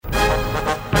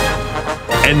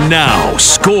And now,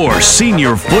 Score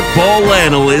senior football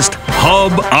analyst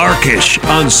Hub Arkush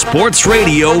on Sports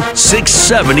Radio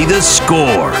 670 The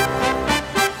Score.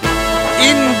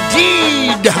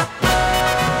 Indeed.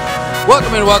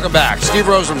 Welcome and welcome back. Steve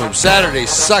Rosenbloom, Saturday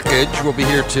Suckage. We'll be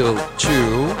here till 2.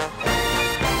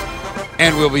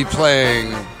 And we'll be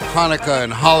playing Hanukkah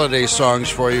and holiday songs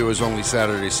for you, as only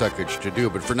Saturday Suckage to do.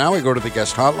 But for now, we go to the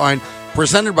guest hotline,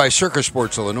 presented by Circus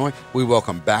Sports Illinois. We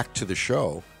welcome back to the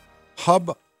show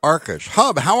Hub Arkush.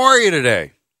 Hub, how are you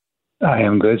today? I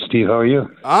am good, Steve. How are you?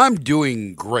 I'm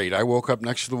doing great. I woke up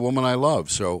next to the woman I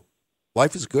love, so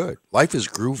life is good. Life is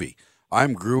groovy.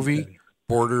 I'm groovy,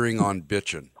 bordering on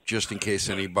bitchin', just in case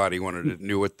anybody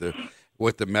knew what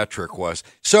the metric was.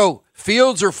 So,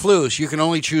 Fields or Flus, you can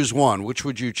only choose one. Which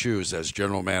would you choose as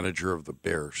general manager of the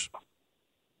Bears?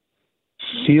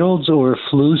 Fields or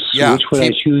Flus? Yeah, which would I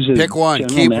choose? As pick one.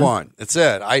 general Keep manager? one. That's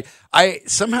it. I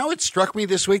somehow it struck me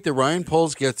this week that Ryan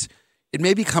Poles it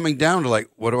may be coming down to like,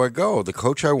 what do I go? The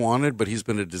coach I wanted, but he's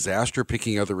been a disaster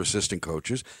picking other assistant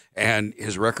coaches, and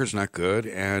his record's not good,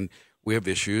 and we have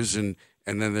issues, and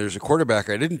then there's a quarterback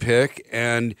I didn't pick,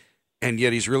 and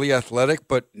yet he's really athletic,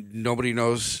 but nobody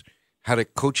knows how to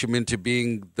coach him into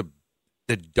being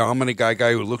the dominant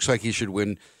guy who looks like he should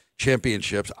win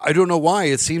championships. I don't know why.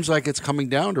 It seems like it's coming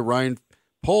down to Ryan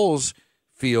Poles,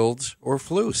 Fields, or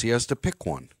Flus. He has to pick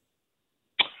one.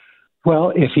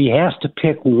 Well, if he has to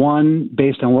pick one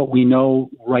based on what we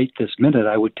know right this minute,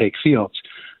 I would take Fields.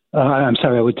 I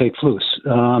would take Flus.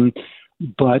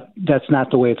 But that's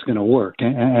not the way it's going to work.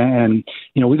 And,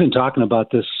 we've been talking about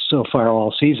this so far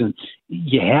all season.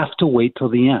 You have to wait till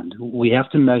the end. We have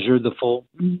to measure the full,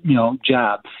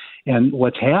 job. And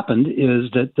what's happened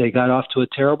is that they got off to a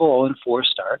terrible 0-4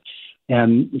 start.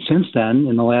 And since then,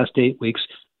 in the last 8 weeks,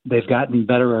 they've gotten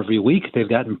better every week. They've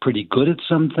gotten pretty good at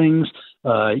some things.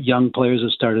 Young players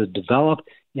have started to develop.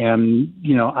 And,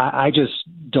 I just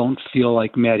don't feel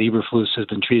like Matt Eberflus has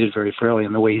been treated very fairly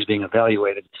in the way he's being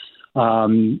evaluated.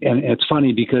 And it's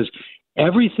funny because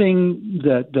everything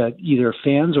that either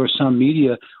fans or some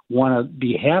media want to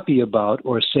be happy about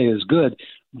or say is good,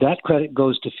 that credit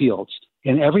goes to Fields.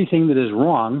 And everything that is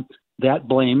wrong, that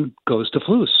blame goes to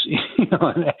Flus.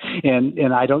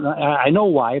 And I don't know. I know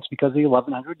why. It's because of the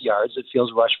 1,100 yards that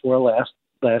Fields rushed for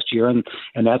last year, and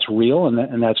that's real,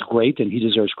 and that's great, and he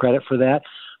deserves credit for that.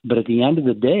 But at the end of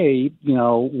the day,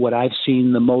 what I've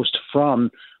seen the most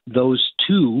from those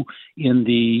two in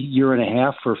the year and a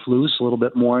half for Flus, a little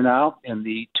bit more now, and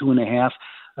the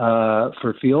 2.5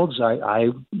 for Fields, I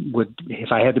would,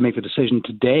 if I had to make the decision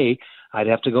today, I'd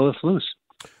have to go with Flus.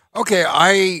 Okay,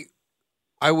 I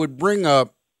would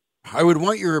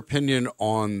want your opinion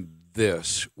on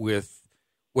this with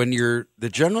when the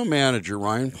general manager,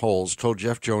 Ryan Poles, told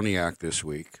Jeff Joniak this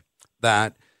week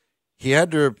that he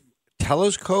had to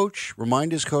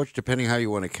remind his coach, depending how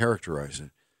you want to characterize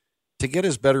it, to get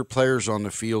his better players on the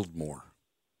field more.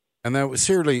 And that was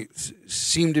certainly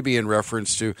seemed to be in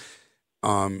reference to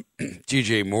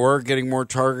DJ Moore getting more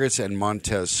targets and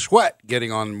Montez Sweat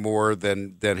getting on more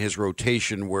than his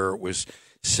rotation, where it was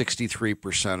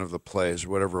 63% of the plays,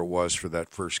 whatever it was for that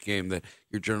first game, that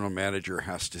your general manager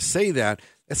has to say that.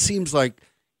 It seems like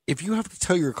if you have to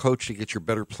tell your coach to get your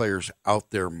better players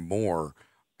out there more,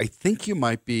 I think you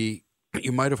might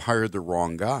have hired the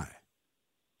wrong guy.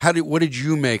 What did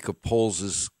you make of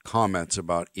Poles' comments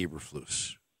about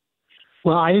Eberflus?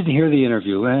 Well, I didn't hear the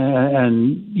interview,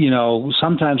 and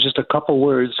sometimes just a couple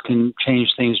words can change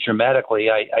things dramatically.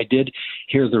 I did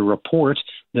hear the report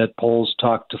that Poles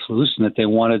talked to Flus and that they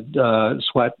wanted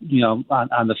Sweat,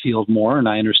 on the field more, and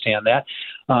I understand that.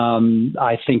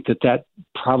 I think that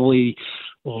probably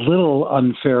a little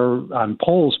unfair on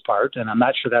Poles' part, and I'm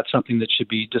not sure that's something that should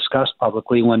be discussed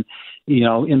publicly when,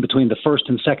 in between the first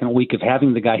and second week of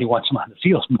having the guy who wants him on the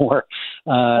field more.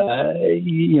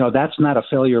 That's not a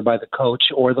failure by the coach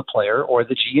or the player or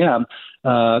the GM.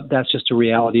 That's just a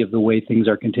reality of the way things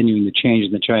are continuing to change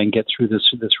and to try and get through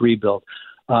this rebuild.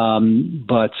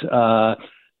 But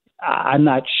I'm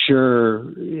not sure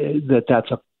that that's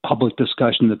a public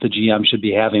discussion that the GM should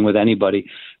be having with anybody,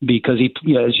 because he,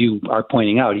 as you are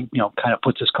pointing out, he kind of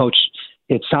puts his coach.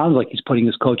 It sounds like he's putting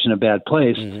his coach in a bad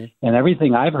place. Mm-hmm. And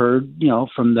everything I've heard,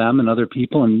 from them and other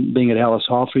people, and being at Ellis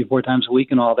Hall 3-4 times a week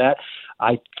and all that,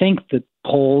 I think that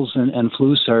Poles and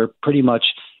Flus are pretty much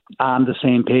on the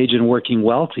same page and working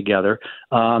well together.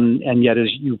 And yet, as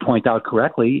you point out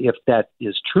correctly, if that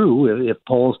is true, if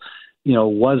Poles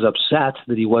was upset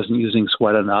that he wasn't using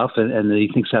Sweat enough and that he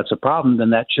thinks that's a problem,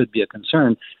 then that should be a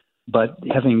concern. But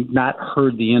having not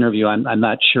heard the interview, I'm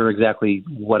not sure exactly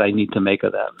what I need to make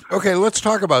of that. Okay, let's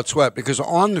talk about Sweat, because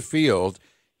on the field,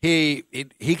 He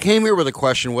came here with a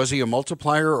question: was he a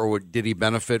multiplier, or did he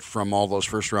benefit from all those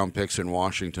first-round picks in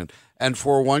Washington? And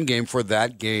for one game, for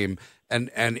that game, and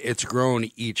it's grown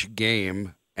each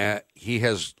game, he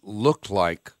has looked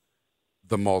like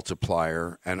the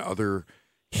multiplier, and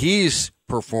he's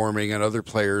performing, and other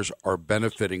players are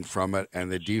benefiting from it.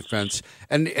 And the defense,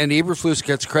 and Eberflus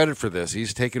gets credit for this.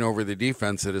 He's taken over the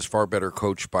defense that is far better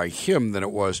coached by him than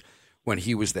it was when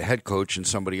he was the head coach and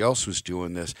somebody else was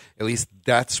doing this. At least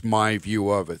that's my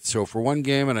view of it. So for one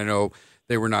game, and I know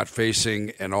they were not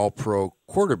facing an all-pro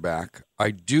quarterback, I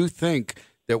do think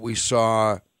that we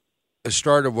saw a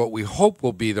start of what we hope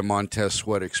will be the Montez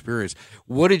Sweat experience.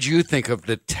 What did you think of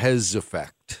the Tez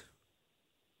effect?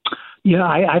 Yeah,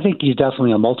 I think he's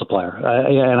definitely a multiplier,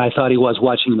 and I thought he was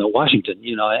watching the Washington,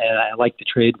 and I liked the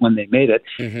trade when they made it,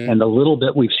 and the little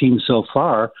bit we've seen so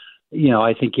far,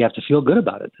 I think you have to feel good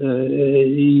about it.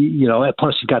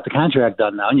 Plus you've got the contract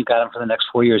done now, and you've got him for the next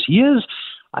 4 years. He's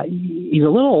a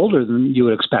little older than you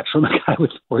would expect from a guy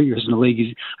with 4 years in the league.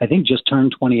 He's, I think, just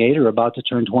turned 28 or about to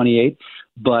turn 28.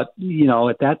 But,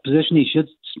 at that position, he should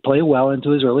play well into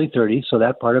his early 30s, so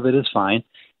that part of it is fine.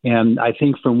 And I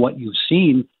think from what you've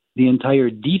seen, the entire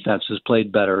defense has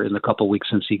played better in the couple of weeks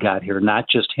since he got here, not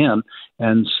just him.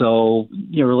 And so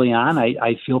early on,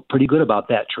 I feel pretty good about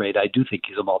that trade. I do think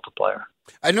he's a multiplier.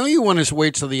 I know you want to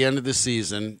wait till the end of the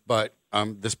season, but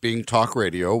this being talk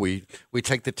radio, we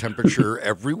take the temperature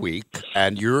every week,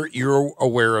 and you're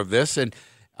aware of this, and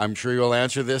I'm sure you'll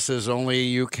answer this as only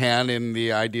you can in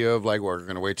the idea of like, we're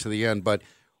going to wait till the end. But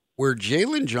where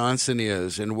Jalen Johnson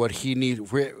is and what he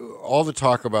needs, all the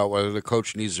talk about whether the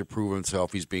coach needs to prove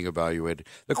himself, he's being evaluated.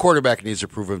 The quarterback needs to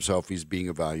prove himself, he's being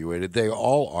evaluated. They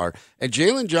all are. And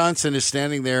Jalen Johnson is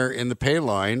standing there in the pay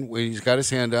line when he's got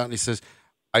his hand out and he says,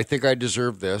 I think I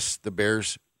deserve this. The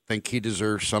Bears think he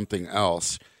deserves something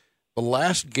else. The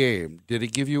last game, did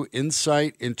it give you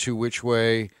insight into which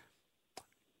way?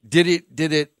 Did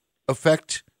it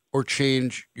affect or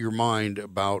change your mind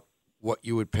about what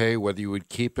you would pay, whether you would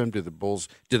keep him? Do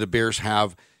the Bears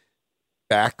have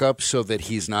backup so that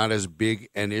he's not as big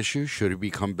an issue? Should he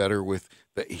become better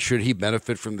should he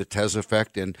benefit from the Tez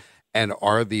effect? And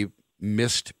are the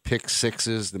missed pick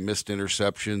sixes, the missed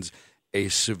interceptions, a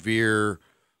severe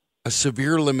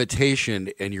limitation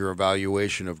in your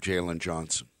evaluation of Jalen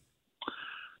Johnson?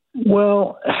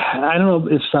 Well, I don't know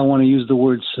if I want to use the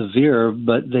word severe,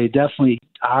 but they definitely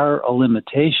are a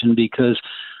limitation because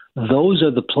those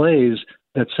are the plays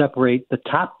that separate the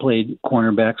top-paid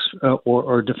cornerbacks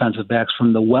or defensive backs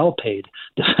from the well-paid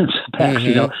defensive backs.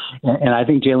 And I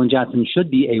think Jalen Johnson should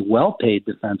be a well-paid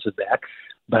defensive back,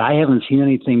 but I haven't seen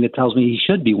anything that tells me he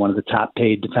should be one of the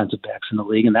top-paid defensive backs in the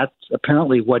league, and that's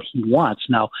apparently what he wants.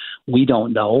 Now, we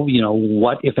don't know,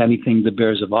 what, if anything, the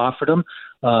Bears have offered him.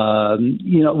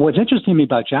 What's interesting to me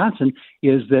about Johnson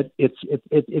is that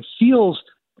it feels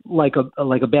like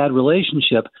a bad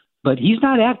relationship, but he's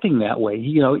not acting that way.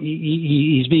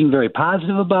 He's being very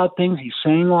positive about things. He's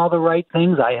saying all the right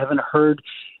things. I haven't heard.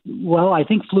 Well, I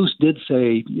think Flus did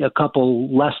say a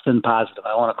couple less than positive.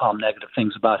 I want to call them negative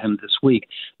things about him this week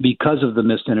because of the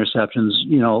missed interceptions,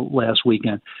 last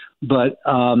weekend. But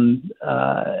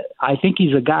I think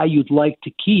he's a guy you'd like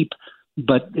to keep,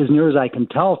 but as near as I can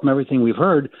tell from everything we've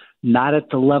heard, not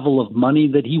at the level of money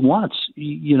that he wants,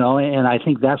 and I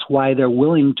think that's why they're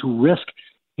willing to risk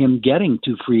him getting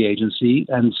to free agency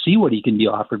and see what he can be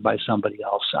offered by somebody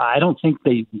else. I don't think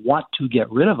they want to get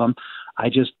rid of him. I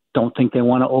just don't think they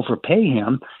want to overpay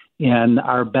him. And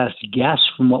our best guess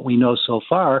from what we know so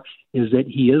far is that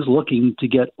he is looking to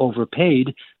get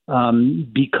overpaid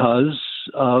because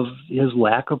of his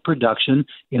lack of production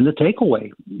in the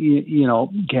takeaway,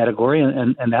 category.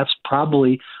 And that's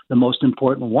probably the most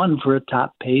important one for a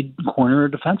top paid corner or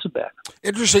defensive back.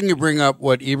 Interesting you bring up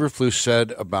what Eberflus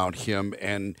said about him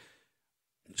and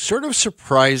sort of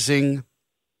surprising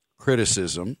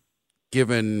criticism,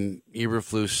 given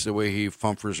Eberflus, the way he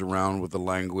fumfers around with the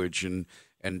language and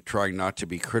trying not to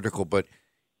be critical. But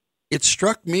it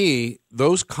struck me,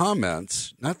 those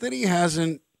comments, not that he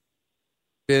hasn't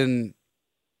been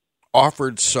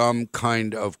offered some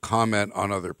kind of comment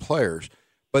on other players,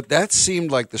 but that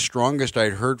seemed like the strongest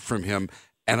I'd heard from him,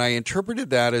 and I interpreted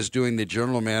that as doing the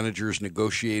general manager's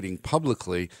negotiating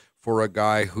publicly for a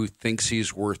guy who thinks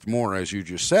he's worth more, as you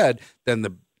just said, than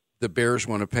the Bears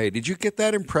want to pay. Did you get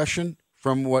that impression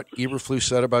from what Eberflus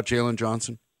said about Jalen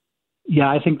Johnson? Yeah,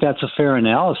 I think that's a fair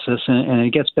analysis, and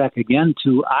it gets back again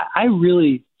to I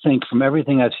really think from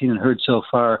everything I've seen and heard so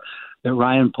far that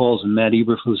Ryan Poles and Matt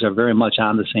Eberflus are very much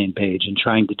on the same page and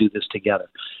trying to do this together.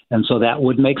 And so that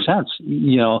would make sense.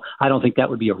 I don't think that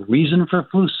would be a reason for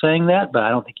Flus saying that, but I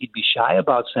don't think he'd be shy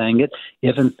about saying it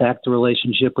if, in fact, the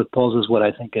relationship with Poles is what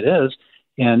I think it is.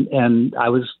 And I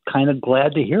was kind of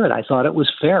glad to hear it. I thought it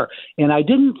was fair. And I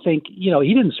didn't think, he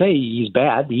didn't say he's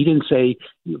bad. He didn't say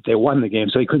they won the game,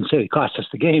 so he couldn't say they cost us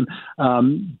the game.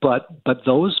 But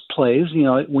those plays,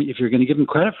 if you're going to give him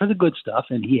credit for the good stuff,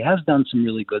 and he has done some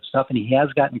really good stuff, and he has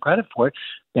gotten credit for it,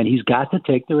 then he's got to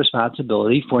take the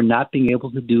responsibility for not being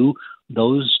able to do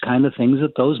those kind of things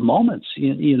at those moments,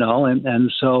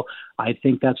 and so I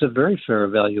think that's a very fair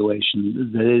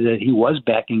evaluation that he was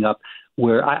backing up,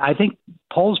 where I think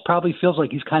Poles probably feels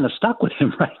like he's kind of stuck with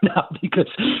him right now because,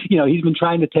 he's been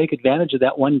trying to take advantage of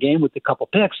that one game with a couple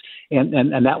picks,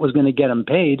 and that was going to get him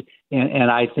paid. And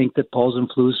I think that Poles and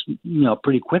Flus,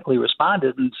 pretty quickly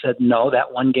responded and said, no,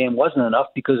 that one game wasn't enough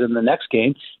because in the next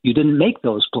game you didn't make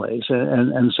those plays.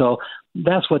 And so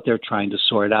that's what they're trying to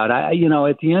sort out. At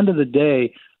the end of the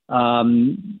day,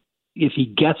 if he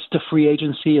gets to free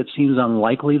agency, it seems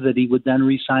unlikely that he would then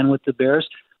re-sign with the Bears.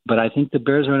 But I think the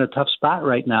Bears are in a tough spot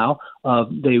right now.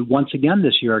 They once again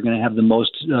this year are going to have the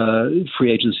most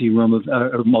free agency room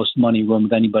or most money room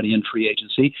of anybody in free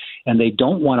agency, and they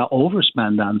don't want to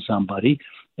overspend on somebody.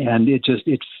 And it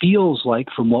feels like,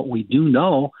 from what we do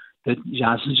know, that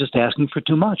Johnson's just asking for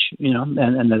too much,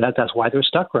 and that's why they're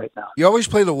stuck right now. You always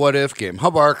play the what if game.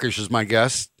 Hub Arkush is my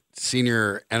guest,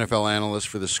 senior NFL analyst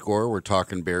for The Score. We're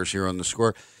talking Bears here on The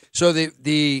Score. So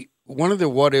the one of the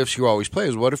what ifs you always play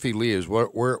is, what if he leaves?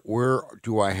 Where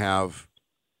do I have?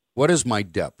 What is my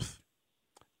depth?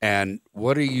 And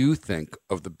what do you think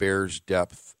of the Bears'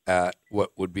 depth at what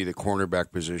would be the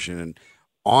cornerback position and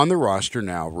on the roster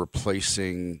now,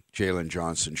 replacing Jalen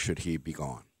Johnson should he be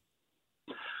gone?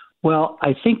 Well,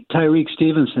 I think Tyreek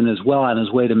Stevenson is well on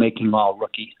his way to making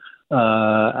all-rookie.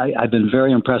 I've been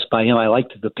very impressed by him. I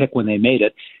liked the pick when they made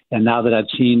it. And now that I've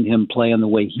seen him play in the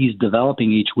way he's developing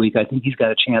each week, I think he's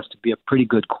got a chance to be a pretty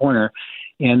good corner.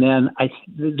 And then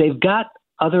they've got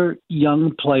other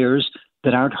young players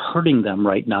that aren't hurting them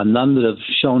right now, none that have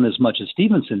shown as much as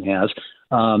Stevenson has.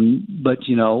 But,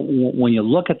 when you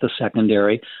look at the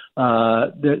secondary,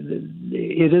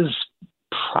 it is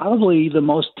probably the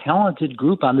most talented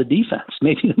group on the defense,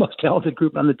 maybe the most talented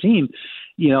group on the team,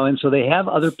 and so they have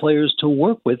other players to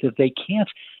work with if they can't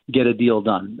get a deal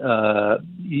done,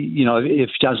 if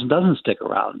Johnson doesn't stick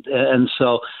around. And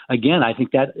so, again, I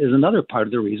think that is another part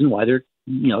of the reason why they're,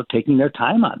 taking their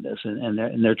time on this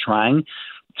and they're trying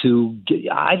to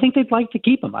I think they'd like to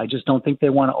keep him. I just don't think they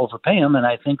want to overpay him. And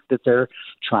I think that they're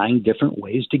trying different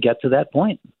ways to get to that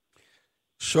point.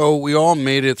 So we all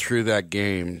made it through that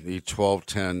game, the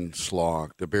 12-10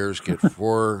 slog. The Bears get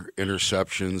 4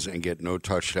 interceptions and get no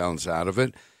touchdowns out of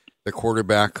it. The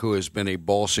quarterback, who has been a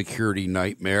ball security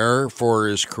nightmare for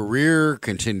his career,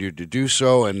 continued to do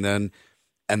so, and then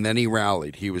he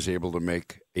rallied. He was able to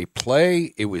make a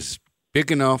play. It was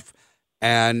big enough,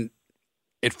 and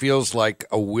it feels like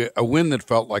a win that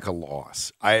felt like a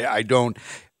loss.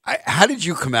 How did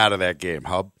you come out of that game,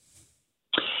 Hub?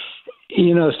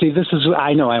 Steve,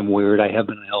 I know I'm weird. I have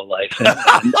been my whole life.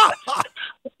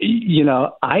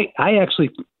 I actually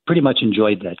pretty much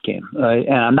enjoyed that game.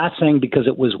 And I'm not saying because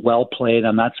it was well played.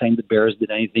 I'm not saying the Bears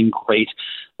did anything great.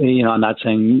 I'm not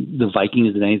saying the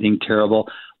Vikings did anything terrible.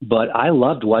 But I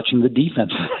loved watching the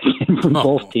defense from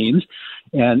both teams.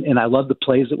 And I love the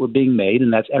plays that were being made,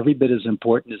 and that's every bit as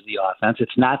important as the offense.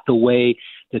 It's not the way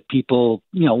that people,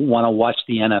 want to watch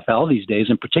the NFL these days,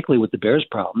 and particularly with the Bears'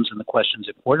 problems and the questions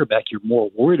at quarterback, you're more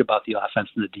worried about the offense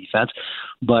than the defense.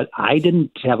 But I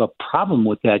didn't have a problem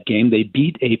with that game. They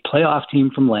beat a playoff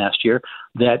team from last year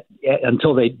that,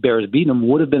 until the Bears beat them,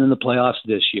 would have been in the playoffs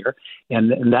this year.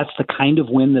 And that's the kind of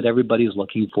win that everybody's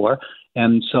looking for.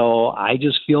 And so I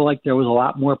just feel like there was a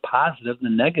lot more positive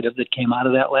than negative that came out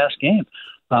of that last game.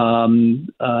 And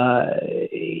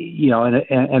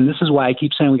this is why I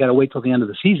keep saying we got to wait till the end of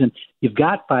the season. You've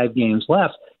got 5 games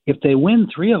left. If they win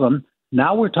 3 of them,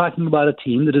 now we're talking about a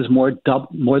team that has more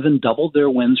than doubled their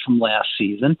wins from last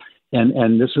season.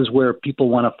 And this is where people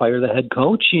want to fire the head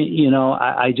coach.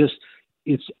 I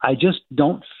just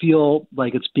don't feel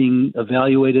like it's being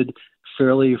evaluated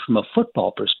fairly from a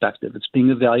football perspective. It's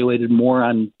being evaluated more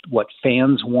on what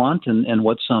fans want and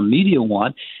what some media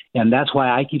want. And that's why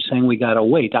I keep saying we got to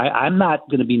wait. I'm not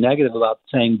going to be negative about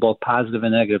saying both positive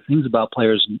and negative things about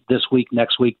players this week,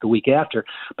 next week, the week after.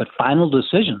 But final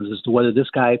decisions as to whether this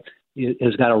guy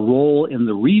has got a role in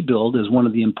the rebuild is one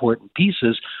of the important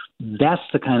pieces. That's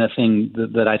the kind of thing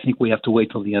that I think we have to wait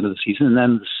till the end of the season. And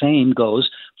then the same goes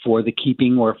for the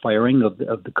keeping or firing of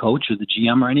the coach or the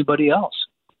GM or anybody else.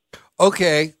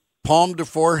 Okay, palm to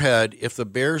forehead, if the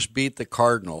Bears beat the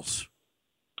Cardinals,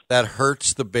 that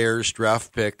hurts the Bears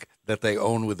draft pick that they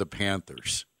own with the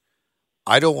Panthers.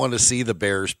 I don't want to see the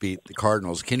Bears beat the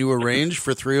Cardinals. Can you arrange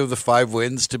for 3 of the 5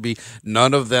 wins to be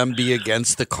none of them be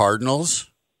against the Cardinals?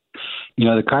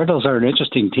 The Cardinals are an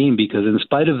interesting team because in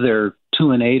spite of their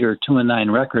 2-8 or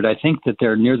 2-9 record, I think that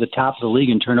they're near the top of the league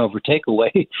in turnover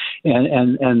takeaway,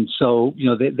 and so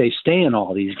they stay in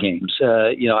all these games.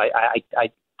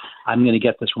 I'm going to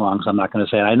get this wrong, so I'm not going to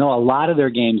say it. I know a lot of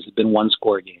their games have been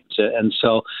one-score games, and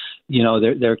so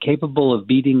they're capable of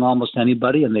beating almost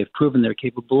anybody, and they've proven they're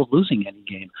capable of losing any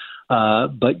game.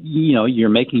 But you're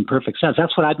making perfect sense.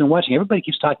 That's what I've been watching. Everybody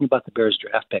keeps talking about the Bears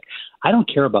draft pick. I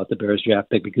don't care about the Bears draft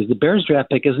pick because the Bears draft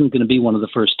pick isn't going to be one of the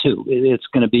first 2. It's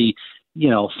going to be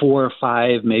 4 or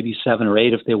 5, maybe 7 or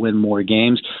 8 if they win more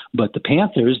games. But the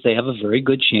Panthers, they have a very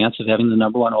good chance of having the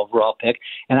number 1 overall pick.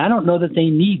 And I don't know that they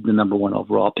need the number 1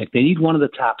 overall pick. They need one of the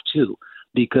top 2.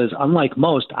 Because unlike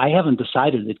most, I haven't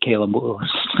decided that Caleb was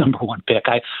number 1 pick.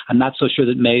 I'm not so sure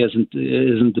that May isn't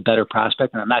the better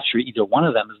prospect, and I'm not sure either one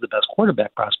of them is the best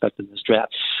quarterback prospect in this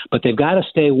draft. But they've got to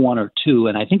stay 1 or 2,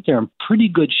 and I think they're in pretty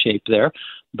good shape there.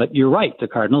 But you're right, the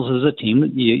Cardinals is a team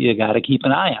that you got to keep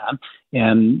an eye on.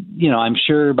 And, I'm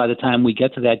sure by the time we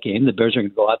get to that game, the Bears are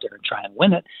going to go out there and try and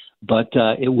win it. But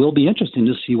it will be interesting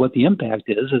to see what the impact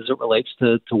is as it relates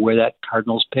to where that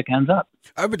Cardinals pick ends up.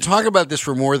 I've been talking about this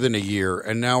for more than a year,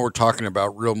 and now we're talking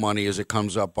about real money as it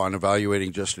comes up on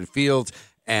evaluating Justin Fields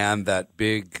and that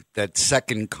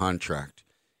second contract.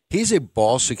 He's a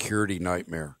ball security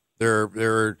nightmare.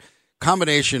 Their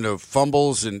combination of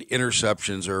fumbles and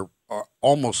interceptions are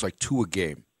almost like 2 a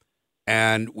game.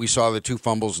 And we saw the 2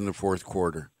 fumbles in the fourth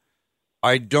quarter.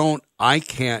 I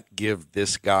can't give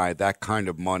this guy that kind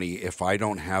of money if I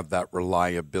don't have that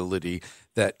reliability,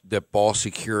 that ball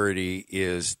security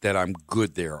is that I'm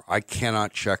good there. I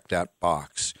cannot check that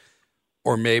box.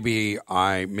 Or maybe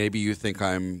you think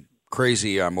I'm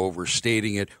crazy, I'm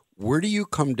overstating it. Where do you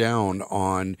come down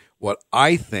on what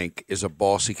I think is a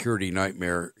ball security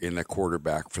nightmare in a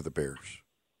quarterback for the Bears?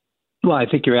 Well, I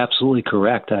think you're absolutely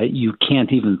correct. You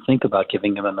can't even think about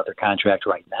giving him another contract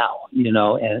right now,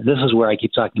 and this is where I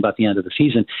keep talking about the end of the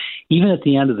season. Even at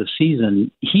the end of the season,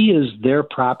 he is their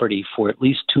property for at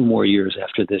least 2 more years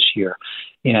after this year.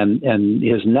 And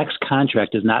his next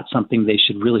contract is not something they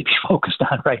should really be focused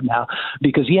on right now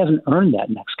because he hasn't earned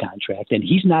that next contract. And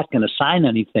he's not going to sign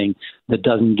anything that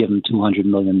doesn't give him $200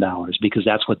 million because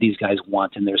that's what these guys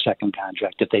want in their second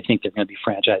contract if they think they're going to be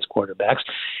franchise quarterbacks.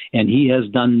 And he has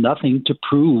done nothing to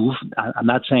prove, I'm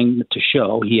not saying to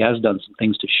show, he has done some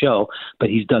things to show, but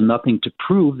he's done nothing to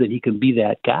prove that he can be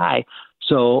that guy.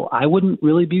 So I wouldn't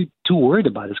really be too worried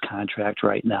about his contract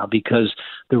right now because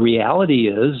the reality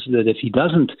is that if he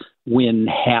doesn't win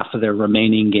half of their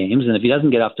remaining games and if he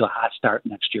doesn't get off to a hot start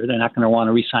next year, they're not going to want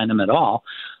to re-sign him at all.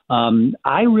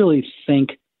 I really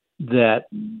think that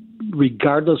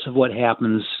regardless of what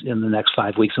happens in the next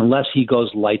 5 weeks, unless he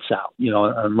goes lights out,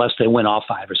 unless they win all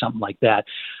 5 or something like that,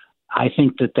 I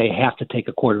think that they have to take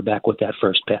a quarterback with that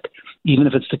first pick, even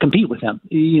if it's to compete with him,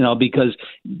 because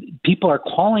people are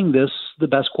calling this the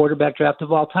best quarterback draft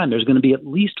of all time. There's going to be at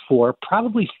least 4,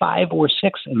 probably 5 or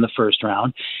 6 in the first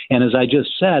round. And as I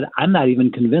just said, I'm not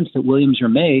even convinced that Williams or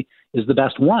May is the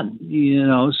best one,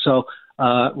 so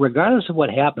regardless of what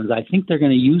happens, I think they're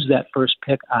going to use that first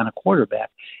pick on a quarterback.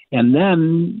 And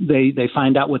then they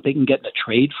find out what they can get in a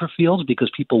trade for Fields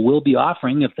because people will be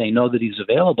offering if they know that he's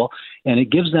available, and it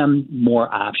gives them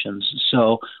more options.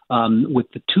 So with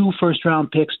the 2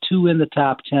 first-round picks, 2 in the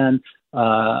top 10,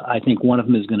 I think one of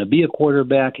them is going to be a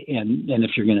quarterback. And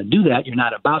if you're going to do that, you're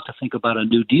not about to think about a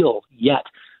new deal yet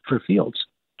for Fields.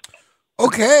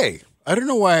 Okay. I don't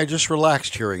know why I just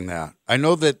relaxed hearing that. I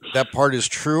know that part is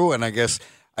true, and I guess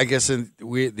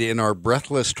in our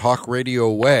breathless talk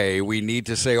radio way, we need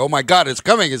to say, "Oh my God, it's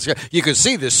coming!" You can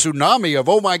see this tsunami of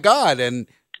 "Oh my God!" And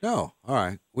no, all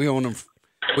right, we own him.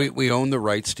 We own the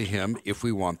rights to him if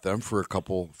we want them for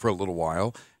a little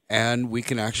while, and we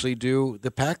can actually do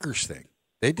the Packers thing.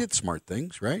 They did smart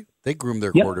things, right? They groomed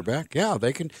their quarterback. Yeah,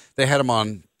 they can. They had him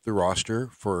on the roster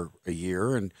for a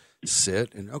year and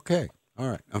sit and okay. All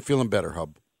right. I'm feeling better,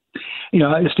 Hub.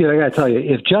 Steve, I got to tell you,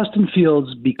 if Justin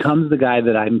Fields becomes the guy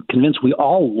that I'm convinced we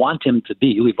all want him to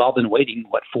be, we've all been waiting,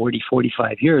 40,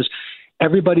 45 years,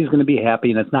 everybody's going to be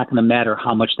happy, and it's not going to matter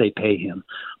how much they pay him.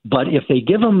 But if they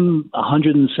give him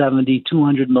 $170,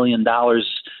 $200 million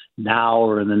now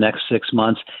or in the next 6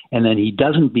 months, and then he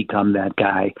doesn't become that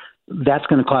guy, that's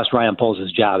going to cost Ryan Poles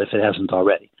his job if it hasn't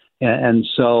already. And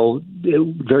so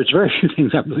there's very few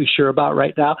things I'm really sure about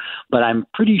right now, but I'm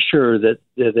pretty sure that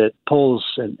Poles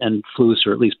and Flus,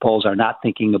 or at least Poles, are not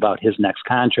thinking about his next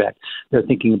contract. They're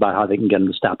thinking about how they can get him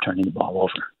to stop turning the ball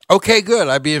over. Okay, good.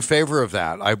 I'd be in favor of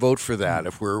that. I vote for that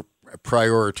if we're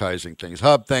prioritizing things.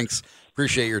 Hub, thanks.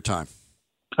 Appreciate your time.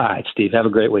 All right, Steve. Have a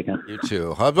great weekend. You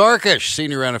too. Hub Arkush,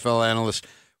 senior NFL analyst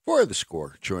for The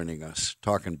Score, joining us,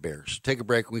 talking Bears. Take a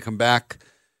break when we come back.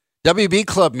 WB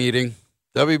Club meeting.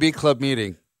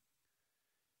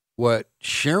 What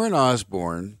Sharon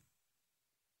Osbourne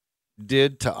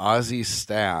did to Ozzy's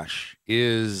stash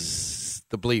is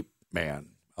the bleep, man.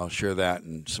 I'll share that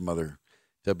and some other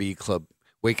WB Club,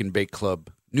 Wake and Bake Club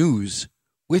news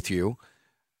with you.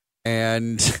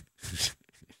 And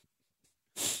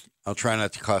I'll try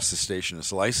not to cost the station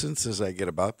its license as I get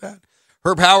about that.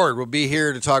 Herb Howard will be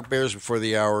here to talk Bears before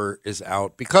the hour is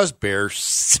out, because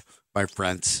Bears, my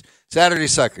friends. Saturday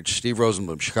Suckage, Steve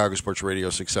Rosenbloom, Chicago Sports Radio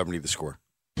 670 The Score.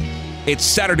 It's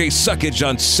Saturday Suckage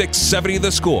on 670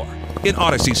 The Score in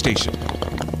Odyssey Station.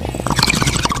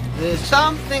 There's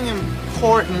something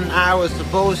important I was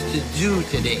supposed to do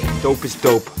today. Dopest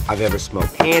dope I've ever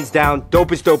smoked. Hands down,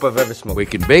 dopest dope I've ever smoked.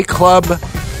 Wake and Bake Club.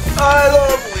 I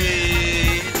love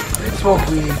weed. I smoke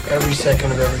weed every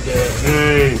second of every day.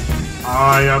 Hey,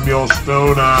 I am your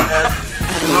stoner.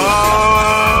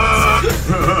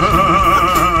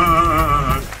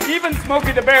 Even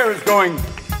Smokey the Bear is going,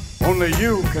 only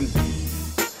you can.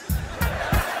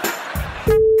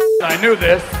 I knew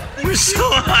this. We're so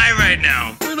high right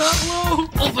now. We're not low.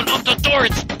 Open up the door.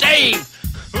 It's Dave.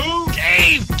 Who?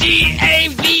 Dave.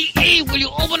 D-A-V-E. Will you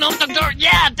open up the door?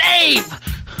 Yeah, Dave.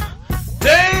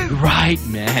 Dave? Right,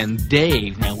 man.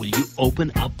 Dave. Now, will you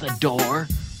open up the door?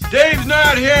 Dave's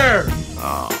not here.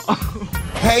 Oh.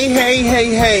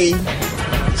 Hey.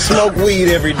 Smoke weed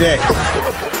every day.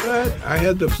 I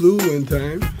had the flu one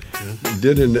time.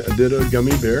 Did a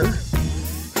gummy bear.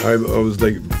 I was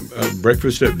like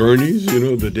breakfast at Bernie's,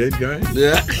 the dead guy.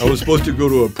 Yeah. I was supposed to go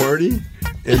to a party,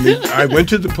 and I went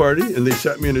to the party, and they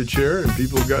sat me in a chair, and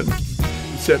people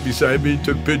sat beside me,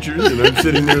 took pictures, and I'm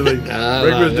sitting there like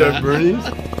breakfast at Bernie's.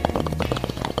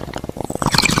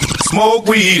 Smoke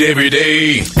weed every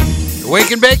day. The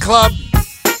Wake and Bake Club.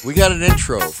 We got an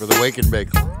intro for the Wake and Bake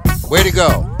Club. Way to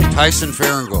go, Tyson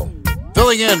Farringold.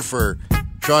 Filling in for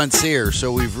Sean Sear,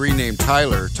 so we've renamed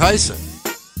Tyler Tyson.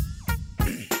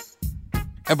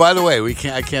 And by the way,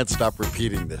 I can't stop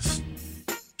repeating this.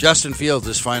 Justin Fields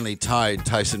has finally tied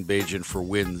Tyson Bagent for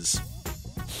wins.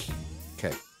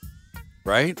 Okay.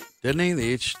 Right? Didn't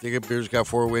he? The Bears got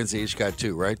 4 wins. They each got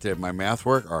 2, right? Did my math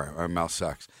work? All right, my math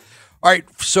sucks. All right,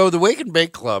 so the Wake and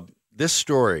Bake Club, this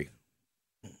story,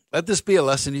 let this be a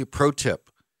lesson to you. Pro tip.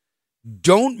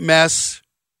 Don't mess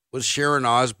with Sharon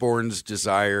Osbourne's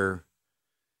desire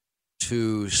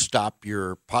to stop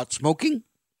your pot smoking,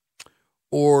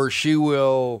 or she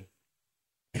will,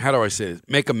 how do I say this,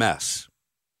 make a mess.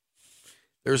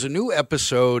 There's a new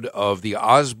episode of the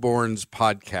Osbournes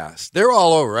podcast. They're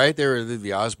all over, right? They're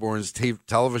the Osbournes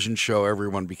television show.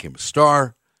 Everyone became a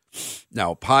star.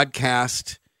 Now a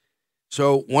podcast.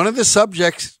 So one of the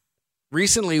subjects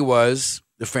recently was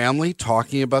the family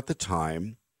talking about the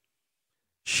time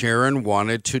Sharon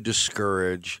wanted to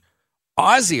discourage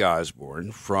Ozzy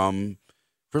Osbourne from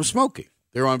smoking.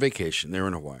 They're on vacation. They're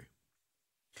in Hawaii.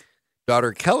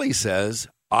 Daughter Kelly says,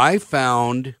 I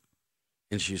found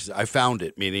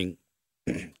it, meaning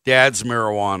Dad's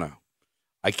marijuana.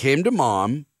 I came to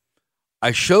Mom.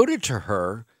 I showed it to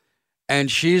her,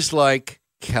 and she's like,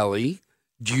 Kelly,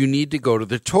 do you need to go to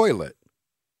the toilet?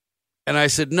 And I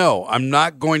said, no, I'm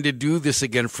not going to do this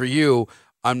again for you.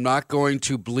 I'm not going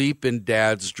to bleep in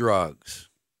Dad's drugs.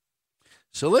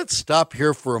 So let's stop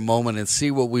here for a moment and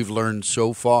see what we've learned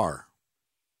so far.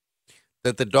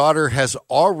 That the daughter has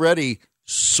already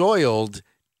soiled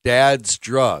Dad's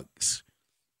drugs,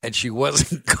 and she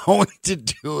wasn't going to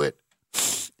do it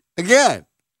again.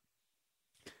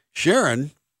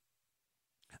 Sharon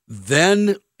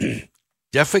then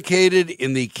defecated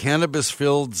in the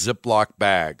cannabis-filled Ziploc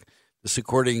bag. This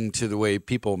according to the way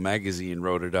People magazine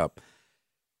wrote it up.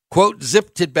 Quote,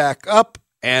 zipped it back up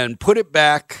and put it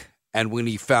back. And when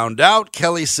he found out,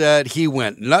 Kelly said, he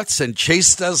went nuts and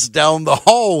chased us down the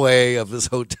hallway of his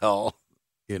hotel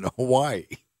in Hawaii.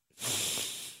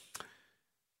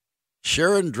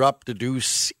 Sharon dropped a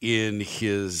deuce in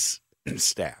his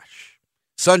stash.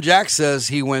 Son Jack says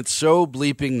he went so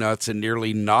bleeping nuts and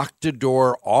nearly knocked a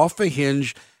door off a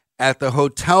hinge at the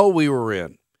hotel we were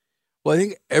in. Well, I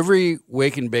think every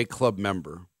Wake and Bake Club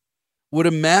member would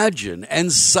imagine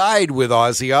and side with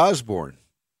Ozzy Osbourne.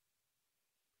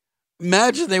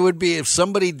 imagine they would be if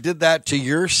somebody did that to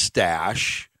your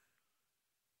stash.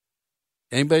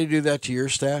 Anybody do that to your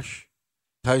stash?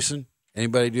 Tyson?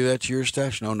 Anybody do that to your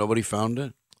stash? No, nobody found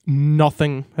it?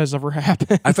 Nothing has ever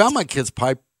happened. I found my kid's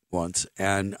pipe once,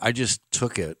 and I just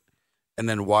took it and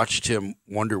then watched him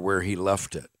wonder where he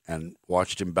left it and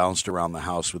watched him bounce around the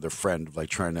house with a friend, like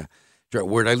trying to,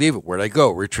 where'd I leave it? Where'd I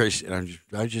go? Retrace. And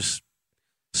I just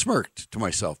smirked to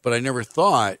myself, but I never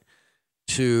thought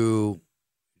to,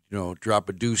 drop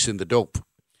a deuce in the dope.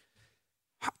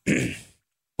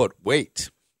 But wait,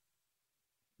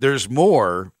 there's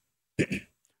more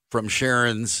from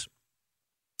Sharon's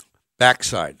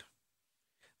backside.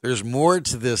 There's more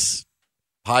to this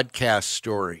podcast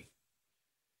story.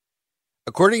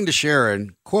 According to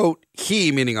Sharon, quote,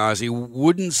 he, meaning Ozzy,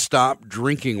 wouldn't stop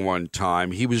drinking one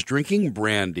time. He was drinking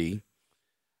brandy,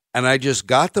 and I just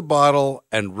got the bottle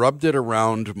and rubbed it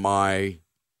around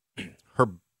her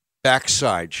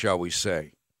backside, shall we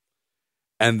say.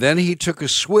 And then he took a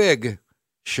swig,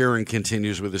 Sharon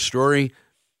continues with the story,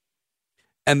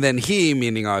 and then he,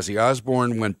 meaning Ozzy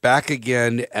Osbourne, went back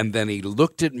again, and then he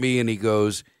looked at me and he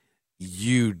goes,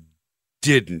 you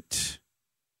didn't.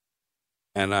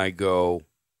 And I go,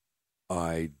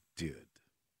 I did.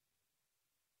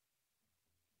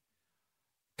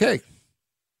 Okay.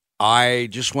 I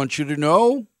just want you to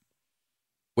know,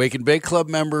 Wake and Bake Club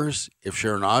members, if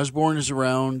Sharon Osbourne is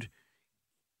around,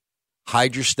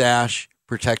 hide your stash,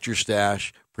 protect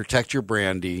your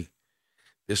brandy.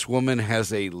 This woman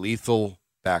has a lethal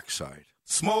backside.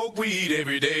 Smoke weed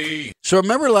every day. So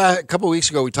remember a couple of weeks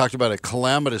ago we talked about a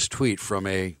calamitous tweet from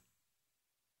a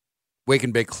Wake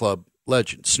and Bake Club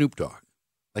legend, Snoop Dogg.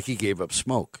 Like he gave up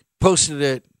smoke. Posted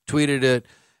it, tweeted it,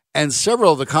 and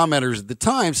several of the commenters at the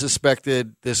time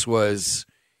suspected this was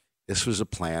a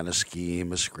plan, a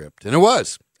scheme, a script. And it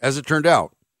was, as it turned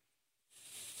out.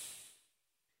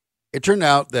 It turned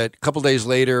out that a couple days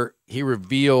later, he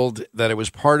revealed that it was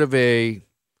part of a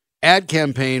ad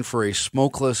campaign for a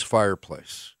smokeless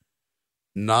fireplace,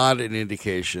 not an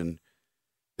indication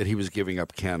that he was giving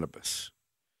up cannabis.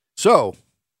 So,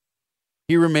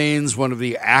 he remains one of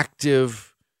the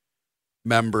active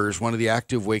members, one of the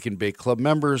active Wake and Bake Club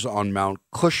members on Mount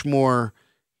Cushmore.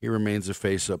 He remains a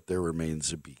face up there,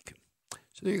 remains a beacon.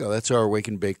 So there you go. That's our Wake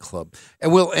and Bake Club.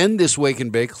 And we'll end this Wake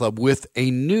and Bake Club with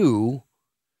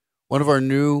one of our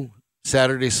new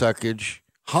Saturday Suckage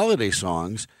holiday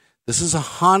songs. This is a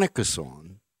Hanukkah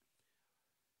song,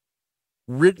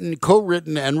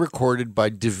 co-written and recorded by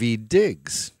Daveed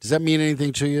Diggs. Does that mean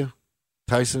anything to you,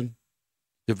 Tyson?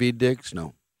 Daveed Diggs?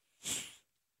 No.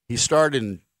 He starred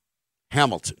in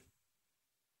Hamilton.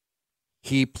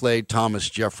 He played Thomas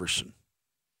Jefferson.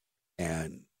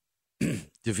 And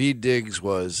Daveed Diggs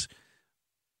was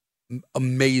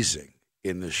amazing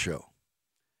in this show.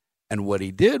 And what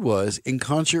he did was, in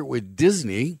concert with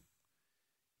Disney,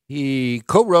 he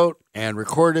co-wrote and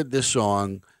recorded this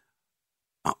song,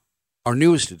 our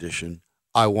newest edition,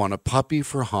 I Want a Puppy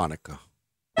for Hanukkah.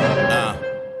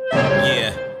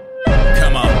 Yeah.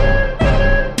 Come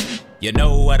on. You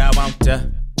know what I want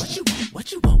to. What you want,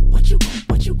 what you want, what you want,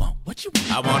 what you want, what you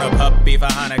want. I want a puppy for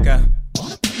Hanukkah.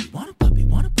 Want a puppy, want a puppy,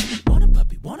 want a puppy, want a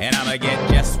puppy, want a puppy. And I'ma get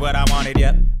just what I wanted,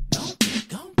 yep.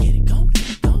 Gon' get it, gon' get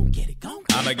it, gon' get it, gon' get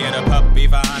it. I'ma get a puppy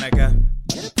for Hanukkah.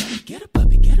 Get a puppy, get a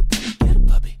puppy, get a puppy, get a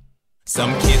puppy.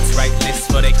 Some kids write lists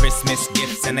for their Christmas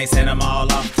gifts and they send them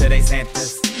all off to their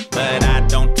Santas. But I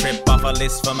don't trip off a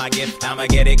list for my gift. I'ma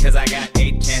get it cause I got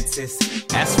 8 chances.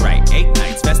 That's right, 8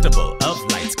 nights, festival of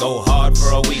lights. Go hard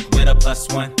for a week with a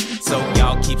 +1. So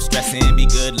y'all keep stressing, be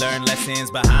good, learn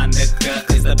lessons. But Hanukkah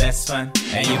is the best fun.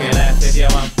 And you can laugh if you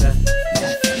want to.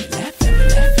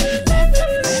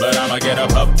 But I'ma get a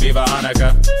puppy for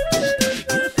Hanukkah.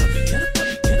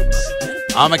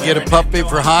 I'ma get a puppy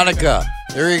for Hanukkah.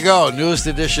 There you go. Newest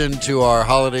addition to our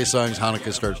holiday songs.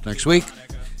 Hanukkah starts next week.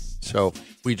 So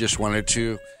we just wanted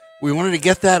to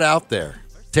get that out there.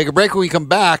 Take a break. When we come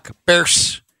back,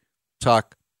 Bears.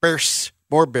 Talk Bears.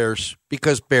 More Bears.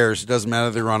 Because Bears. It doesn't matter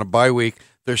if they're on a bye week.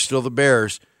 They're still the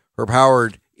Bears. Herb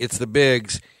Howard. It's the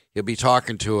Bigs. He'll be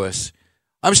talking to us.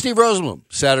 I'm Steve Rosenbloom.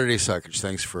 Saturday Suckage.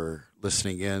 Thanks for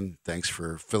listening in. Thanks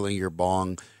for filling your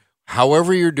bong.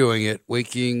 However you're doing it,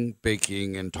 waking,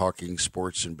 baking, and talking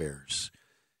sports and Bears.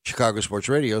 Chicago Sports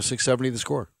Radio, 670 The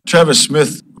Score. Travis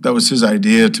Smith, that was his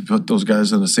idea to put those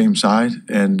guys on the same side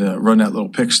and run that little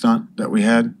pick stunt that we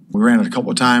had. We ran it a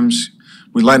couple of times.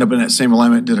 We lined up in that same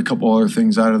alignment, did a couple other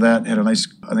things out of that, had a nice,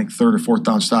 I think, 3rd or 4th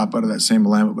down stop out of that same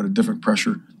alignment, but a different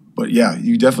pressure. But yeah,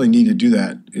 you definitely need to do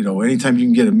that. You know, anytime you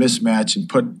can get a mismatch and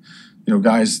put,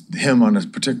 guys, him on a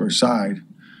particular side,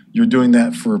 you're doing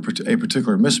that for a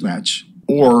particular mismatch.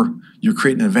 or you're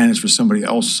creating an advantage for somebody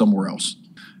else somewhere else.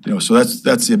 So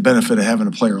that's the benefit of having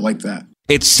a player like that.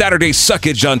 It's Saturday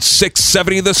Suckage on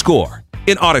 670 The Score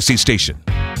in Odyssey Station.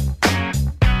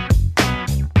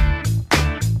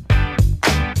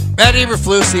 Matt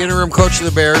Eberflus, the interim coach of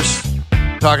the Bears,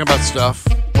 talking about stuff,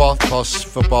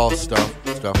 football stuff.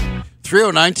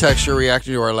 309 texter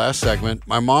reacting to our last segment.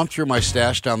 My mom threw my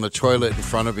stash down the toilet in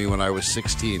front of me when I was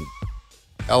 16.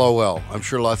 LOL. I'm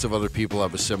sure lots of other people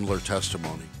have a similar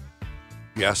testimony.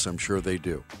 Yes, I'm sure they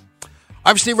do.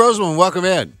 I'm Steve Rosenbloom. Welcome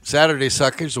in. Saturday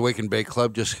Suckers, the Wake and Bake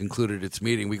Club, just concluded its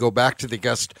meeting. We go back to the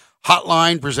guest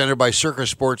hotline presented by Circa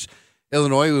Sports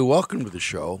Illinois. We welcome to the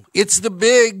show. It's the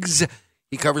Bigs.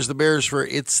 He covers the Bears for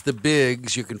It's the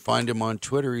Bigs. You can find him on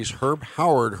Twitter. He's Herb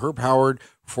Howard, Herb Howard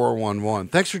 411.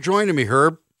 Thanks for joining me,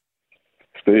 Herb.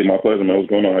 Steve, my pleasure, man. What's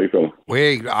going on? How you feeling?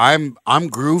 Wait, I'm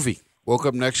groovy. Woke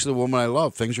up next to the woman I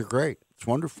love. Things are great. It's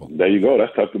wonderful. There you go.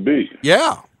 That's tough to beat.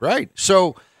 Yeah, right.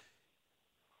 So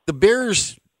the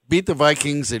Bears beat the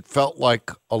Vikings. It felt like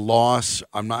a loss.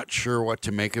 I'm not sure what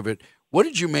to make of it. What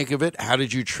did you make of it? How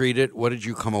did you treat it? What did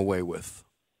you come away with?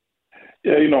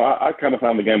 Yeah, I kind of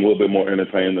found the game a little bit more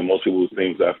entertaining than most people's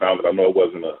teams that I found it. I know it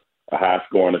wasn't a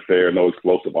high-scoring affair, no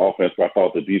explosive offense, but I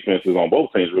thought the defenses on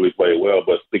both teams really played well.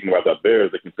 But speaking about the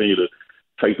Bears, they continue to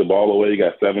take the ball away. You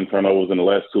got 7 turnovers in the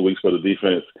last 2 weeks for the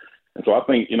defense. And so I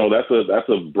think, that's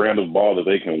a brand of ball that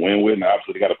they can win with. And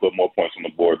obviously, they got to put more points on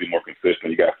the board, be more consistent.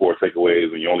 You got 4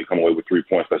 takeaways, and you only come away with 3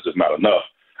 points. That's just not enough.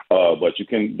 But you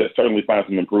can certainly find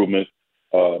some improvements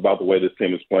about the way this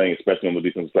team is playing, especially on the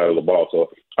defensive side of the ball. So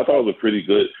I thought it was a pretty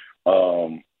good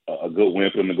a good win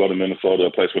for them to go to Minnesota,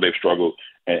 a place where they've struggled,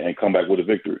 and come back with a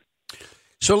victory.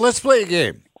 So let's play a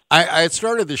game. I had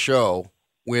started the show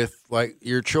with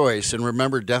your choice, and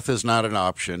remember, death is not an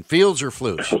option. Fields or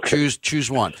Flus, okay. Choose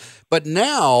one. But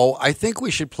now I think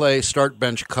we should play start,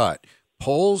 bench, cut.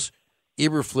 Poles,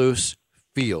 Eberflus,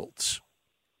 Fields.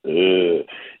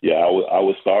 Yeah, I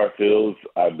would start Fields.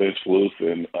 I bench Flus,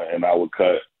 and I would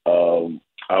cut.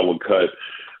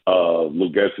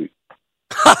 Luke Getsy.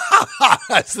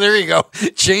 So there you go.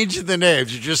 Changing the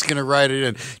names. You're just going to write it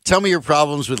in. Tell me your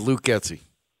problems with Luke Getsy.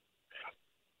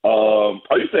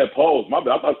 You said Poles. My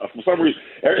bad. I thought for some reason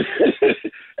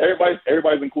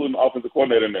everybody's including the offensive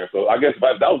coordinator in there. So I guess if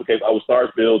that was the case, I would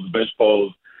start Fields, bench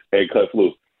Poles, and cut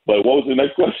Flus. But what was the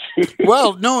next question?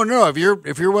 Well, no. If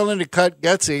you're willing to cut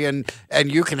Getsy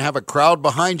and you can have a crowd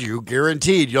behind you,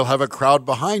 guaranteed you'll have a crowd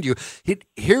behind you.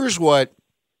 Here's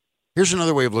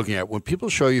another way of looking at it. When people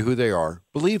show you who they are,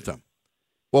 believe them.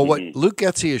 Well, what Luke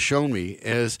Getsy has shown me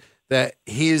is that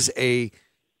he's a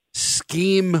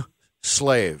scheme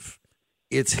slave.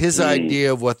 It's his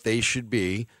idea of what they should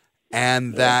be,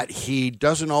 and that he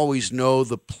doesn't always know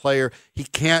the player. He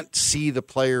can't see the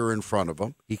player in front of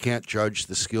him. He can't judge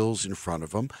the skills in front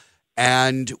of him.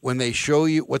 And when they show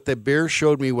you what the Bears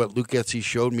showed me, what Luke Getsy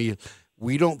showed me,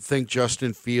 we don't think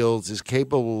Justin Fields is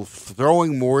capable of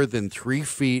throwing more than 3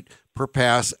 feet per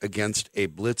pass against a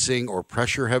blitzing or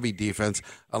pressure-heavy defense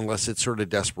unless it's sort of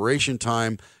desperation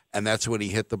time, and that's when he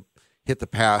hit the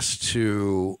pass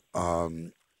to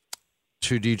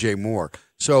DJ Moore.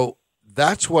 So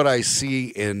that's what I see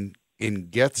in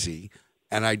Getsy,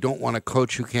 and I don't want a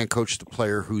coach who can't coach the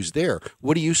player who's there.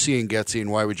 What do you see in Getsy, and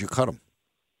why would you cut him?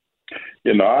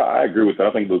 I agree with that.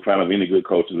 I think the kind of any good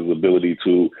coach's ability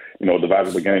to,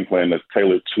 devise a game plan that's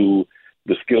tailored to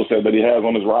the skill set that he has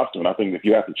on his roster. And I think if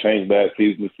you have to change that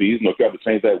season to season, or if you have to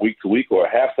change that week to week, or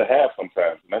half to half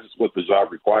sometimes, and that's just what the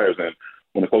job requires. And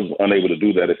when the coach is unable to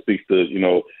do that, it speaks to,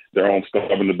 their own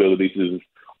stubborn ability to just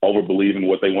overbelieve in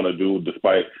what they want to do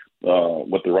despite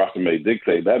what the roster may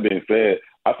dictate. That being said,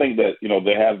 I think that,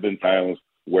 there have been times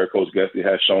where Coach Getsy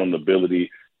has shown the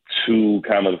ability to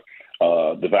kind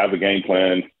of devise a game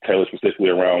plan tailored specifically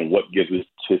around what gives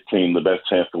his team the best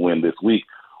chance to win this week.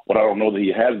 What I don't know that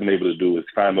he has been able to do is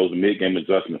find those mid-game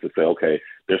adjustments to say, okay,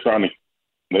 they're starting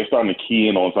to key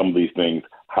in on some of these things.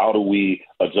 How do we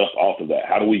adjust off of that?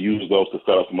 How do we use those to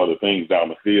set up some other things down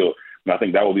the field? And I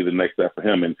think that will be the next step for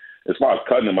him. And as far as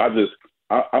cutting him,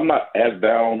 I'm not as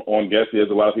down on Getsy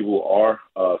as a lot of people are.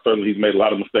 Certainly he's made a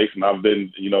lot of mistakes, and I've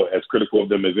been, as critical of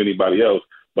them as anybody else.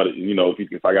 But,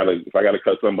 if I gotta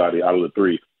cut somebody out of the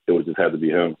 3, it would just have to be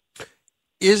him.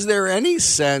 Is there any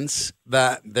sense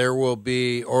that there will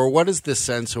be, or what is the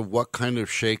sense of what kind of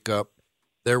shakeup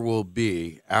there will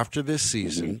be after this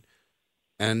season?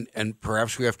 And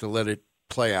perhaps we have to let it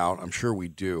play out. I'm sure we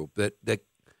do. That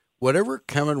whatever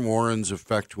Kevin Warren's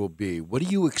effect will be, what do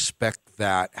you expect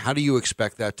that? How do you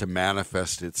expect that to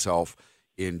manifest itself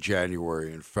in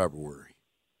January and February?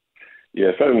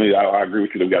 Yeah, certainly I agree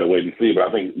with you. We've got to wait and see. But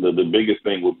I think the biggest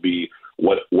thing would be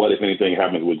what if anything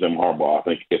happens with Jim Harbaugh. I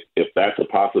think if that's a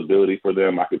possibility for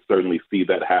them, I could certainly see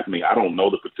that happening. I don't know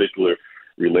the particular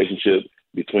relationship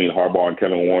between Harbaugh and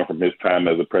Kevin Warren from his time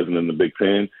as a president in the Big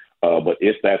Ten, but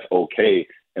if that's okay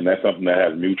and that's something that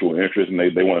has mutual interest and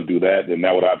they want to do that, then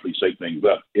that would obviously shake things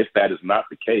up. If that is not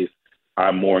the case,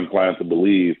 I'm more inclined to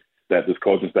believe that this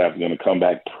coaching staff is going to come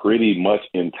back pretty much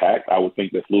intact. I would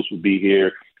think that Flus would be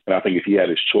here, and I think if he had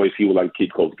his choice, he would like to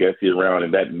keep Coach Getsy around,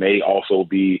 and that may also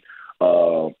be,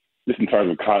 just in terms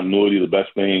of continuity, the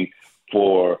best thing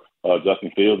for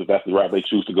Justin Fields, if that's the route they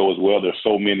choose to go as well. There's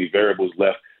so many variables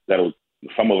left that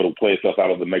some of it will play itself out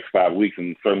over the next 5 weeks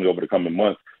and certainly over the coming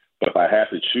months. But if I had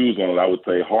to choose one, I would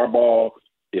say Harbaugh,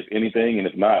 if anything, and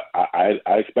if not, I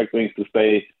expect things to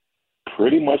stay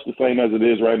pretty much the same as it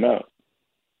is right now.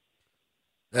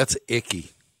 That's icky.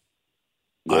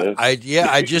 Yeah.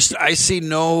 I see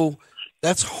no.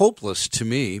 That's hopeless to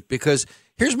me because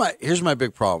here's my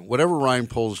big problem. Whatever Ryan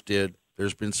Poles did,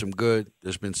 there's been some good,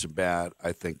 there's been some bad.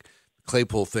 I think the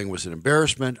Claypool thing was an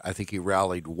embarrassment. I think he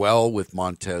rallied well with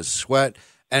Montez Sweat,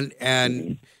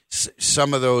 and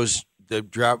some of those. The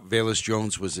draft, Velus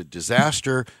Jones was a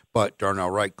disaster, but Darnell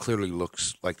Wright clearly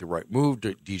looks like the right move.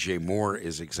 DJ Moore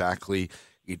is exactly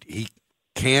he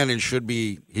can and should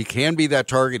be. He can be that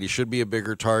target. He should be a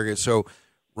bigger target. So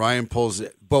Ryan Poles.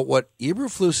 But what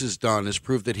Eberflus has done is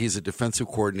prove that he's a defensive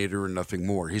coordinator and nothing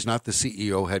more. He's not the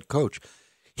CEO head coach.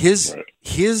 His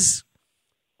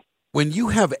when you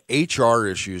have HR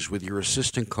issues with your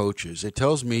assistant coaches, it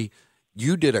tells me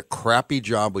you did a crappy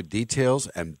job with details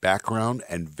and background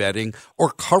and vetting or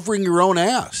covering your own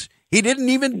ass. He didn't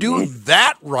even do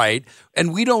that right,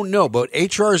 and we don't know. But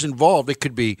HR is involved. It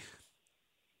could be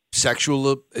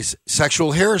sexual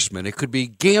harassment. It could be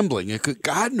gambling. It could,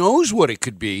 God knows what it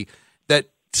could be, that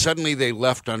suddenly they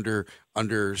left under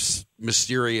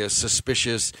mysterious,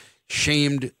 suspicious,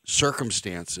 shamed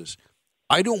circumstances.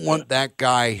 I don't want that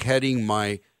guy heading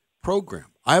my program.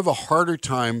 I have a harder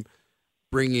time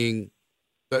bringing –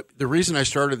 the reason I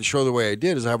started the show the way I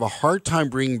did is I have a hard time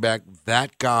bringing back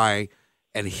that guy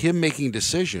and him making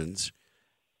decisions,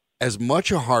 as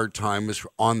much a hard time as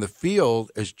on the field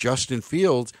as Justin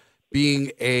Fields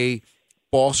being a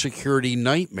ball security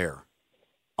nightmare.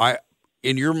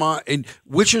 In your mind,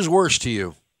 which is worse to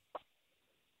you?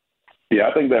 Yeah,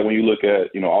 I think that when you look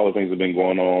at, all the things that have been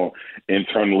going on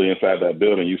internally inside that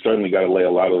building, you certainly got to lay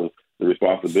a lot of the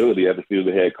responsibility at the field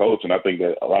of the head coach. And I think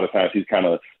that a lot of times he's kind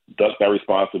of ducked that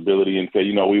responsibility and said,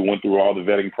 we went through all the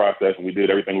vetting process and we did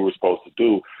everything we were supposed to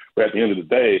do. But at the end of the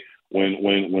day,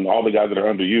 when all the guys that are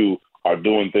under you are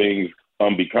doing things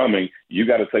unbecoming, you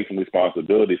got to take some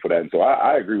responsibility for that. And so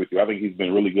I agree with you. I think he's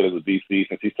been really good as a DC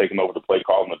since he's taken over the play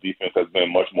call, and the defense has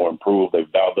been much more improved.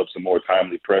 They've dialed up some more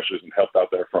timely pressures and helped out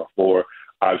their front four.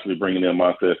 Obviously, bringing in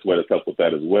Montez Sweat has helped with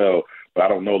that as well. But I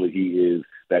don't know that he is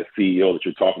that CEO that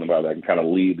you're talking about that can kind of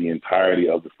lead the entirety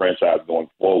of the franchise going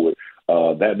forward.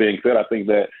 That being said, I think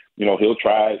that, he'll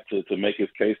try to make his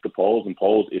case to Poles, and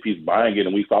Poles, if he's buying it,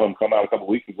 and we saw him come out a couple of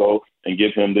weeks ago and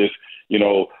give him this,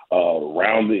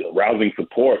 rousing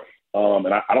support.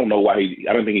 And I don't know why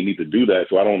I don't think he needs to do that.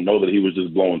 So I don't know that he was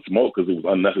just blowing smoke because it was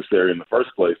unnecessary in the first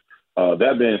place.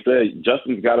 That being said,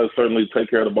 Justin's got to certainly take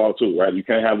care of the ball too, right? You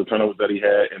can't have the turnovers that he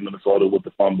had in Minnesota with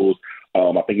the fumbles.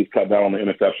 I think he's cut down on the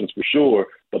interceptions for sure,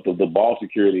 but the ball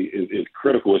security is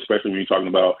critical, especially when you're talking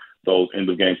about those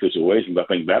end-of-game situations. I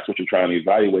think that's what you're trying to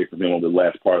evaluate from him on the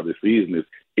last part of the season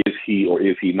is he or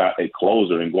is he not a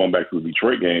closer? And going back to the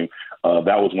Detroit game,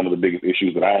 that was one of the biggest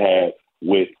issues that I had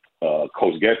with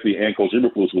Coach Getsy and Coach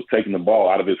Eberflus was taking the ball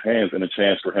out of his hands and a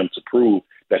chance for him to prove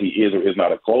that he is or is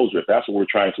not a closer. If that's what we're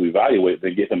trying to evaluate,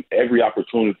 then give him every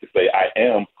opportunity to say, I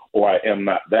am or I am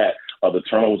not that. The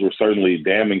turnovers were certainly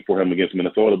damning for him against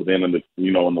Minnesota, but then in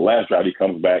the last drive, he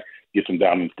comes back, gets him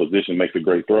down in position, makes a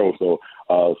great throw. So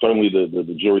certainly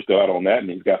the jury's still out on that, and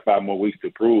he's got 5 more weeks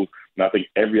to prove. And I think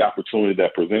every opportunity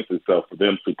that presents itself for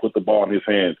them to put the ball in his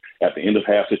hands at the end of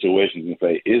half situations and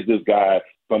say, is this guy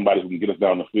somebody who can get us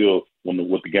down the field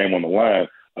with the game on the line?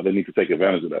 They need to take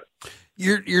advantage of that.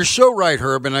 You're so right,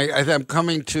 Herb, and I'm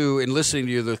coming to and listening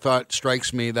to you. The thought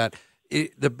strikes me that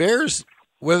the Bears,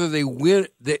 whether they win,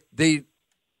 they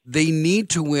need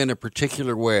to win a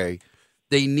particular way.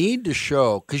 They need to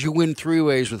show, because you win 3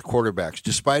 ways with quarterbacks,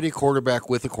 despite a quarterback,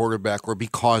 with a quarterback, or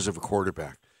because of a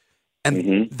quarterback.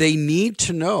 And they need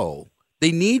to know,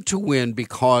 they need to win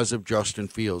because of Justin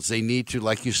Fields. They need to,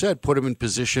 like you said, put him in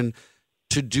position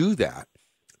to do that.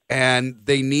 And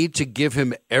they need to give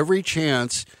him every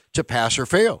chance to pass or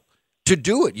fail. to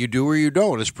do it. You do or you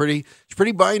don't. It's pretty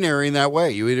binary in that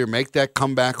way. You either make that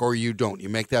comeback or you don't. You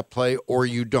make that play or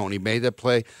you don't. He made that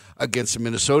play against the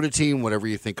Minnesota team. Whatever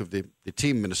you think of the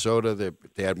team, Minnesota,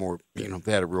 they had more.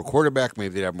 They had a real quarterback.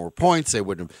 Maybe they'd have more points.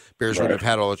 Bears would have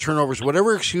had all the turnovers.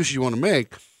 Whatever excuse you want to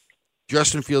make,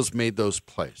 Justin Fields made those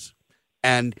plays,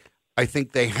 and I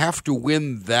think they have to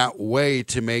win that way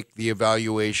to make the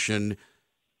evaluation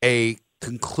a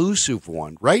conclusive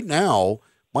one. Right now,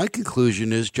 my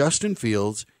conclusion is Justin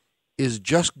Fields is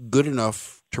just good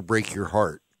enough to break your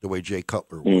heart the way Jay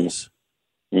Cutler was.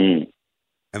 And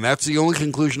that's the only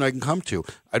conclusion I can come to.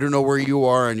 I don't know where you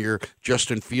are on your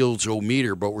Justin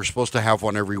Fields-o-meter, but we're supposed to have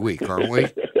one every week, aren't we?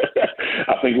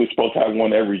 I think we're supposed to have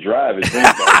one every drive. It seems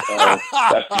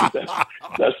like,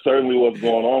 that's certainly what's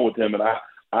going on with him. And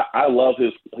I love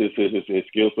his skill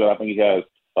set. I think he has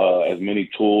as many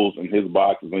tools in his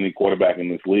box as any quarterback in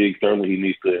this league. Certainly he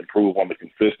needs to improve on the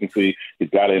consistency. He's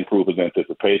got to improve his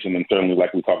anticipation, and certainly,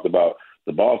 like we talked about,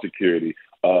 the ball security.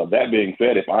 That being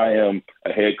said, if I am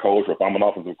a head coach or if I'm an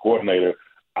offensive coordinator,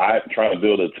 I'm trying to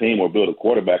build a team or build a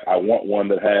quarterback, I want one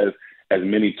that has as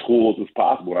many tools as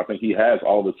possible. And I think he has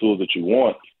all the tools that you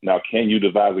want. Now, can you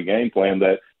devise a game plan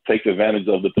that takes advantage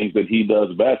of the things that he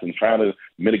does best and trying to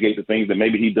mitigate the things that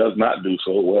maybe he does not do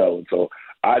so well? And so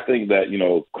I think that,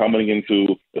 coming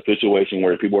into a situation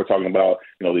where people are talking about,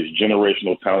 these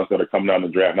generational talents that are coming down the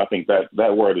draft, and I think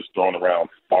that word is thrown around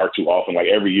far too often. Like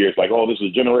every year, it's like, oh, this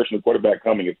is a generational quarterback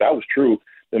coming. If that was true,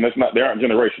 then they aren't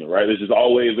generational, right? It's just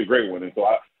always a great one. And so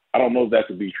I don't know if that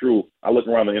could be true. I look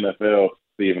around the NFL,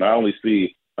 Steve, and I only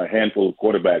see a handful of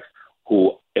quarterbacks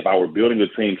who, if I were building a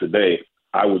team today,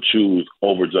 I would choose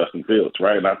over Justin Fields,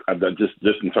 right? And I just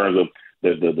in terms of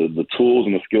the tools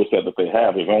and the skill set that they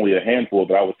have, there's only a handful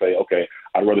that I would say, okay,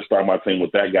 I'd rather start my team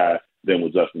with that guy than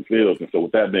with Justin Fields. And so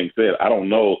with that being said, I don't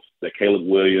know that Caleb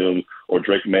Williams or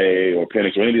Drake May or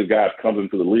Penix or any of these guys comes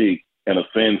into the league and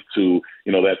ascends to,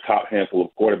 that top handful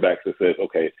of quarterbacks that says,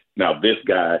 okay, now this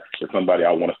guy is somebody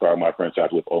I want to start my franchise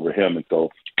with over him. And so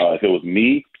if it was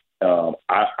me,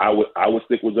 I would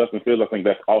stick with Justin Fields. I think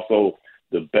that's also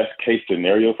the best case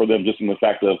scenario for them, just in the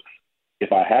fact of,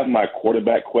 if I have my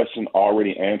quarterback question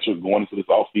already answered going into this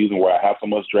offseason where I have so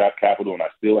much draft capital and I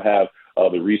still have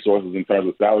the resources in terms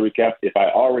of salary cap, if I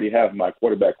already have my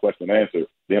quarterback question answered,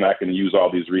 then I can use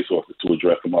all these resources to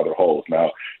address some other holes.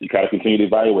 Now, you got to continue to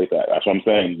evaluate that. That's what I'm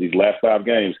saying. These last 5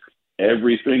 games,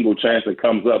 every single chance that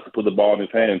comes up to put the ball in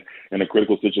his hands in a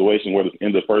critical situation, whether it's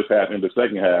in the first half, in the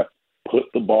second half, put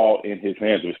the ball in his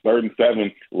hands. If it's 3rd and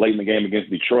 7 late in the game against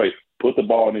Detroit, put the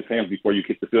ball in his hands before you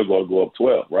kick the field goal to go up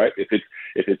 12, right? If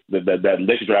it's that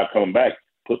next drive coming back,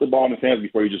 put the ball in his hands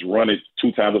before you just run it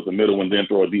 2 times up the middle and then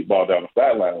throw a deep ball down the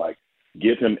sideline. Like,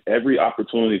 give him every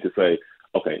opportunity to say,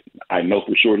 okay, I know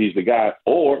for sure he's the guy,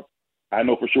 or I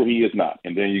know for sure he is not.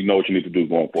 And then you know what you need to do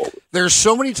going forward. There's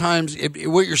so many times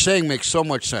what you're saying makes so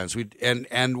much sense.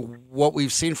 And what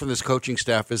we've seen from this coaching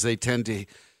staff is they tend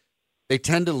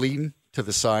to lean to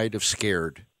the side of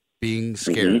being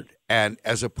scared, and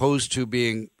as opposed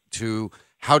to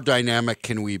how dynamic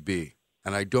can we be?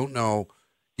 And I don't know.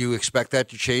 Do you expect that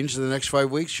to change in the next 5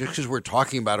 weeks? Just because we're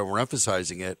talking about it, we're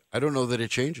emphasizing it, I don't know that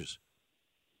it changes.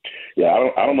 Yeah,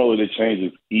 I don't know that it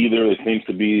changes either. It seems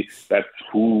to be that's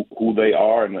who they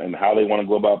are and how they want to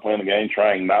go about playing the game,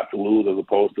 trying not to lose as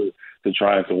opposed to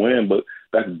trying to win. But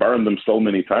that's burned them so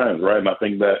many times, right? And I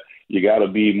think that you got to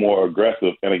be more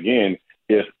aggressive. And again,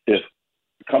 if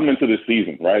coming into this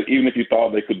season, right, even if you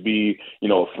thought they could be,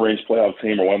 a fringe playoff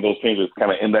team or one of those teams that's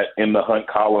kind of in the hunt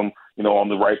column, on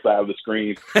the right side of the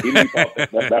screen, even if you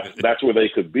thought that's where they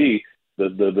could be,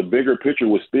 the bigger picture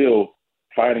was still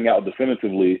finding out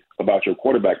definitively about your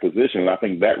quarterback position. And I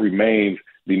think that remains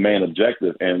the main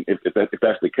objective. And if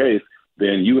that's the case,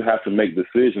 then you have to make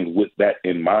decisions with that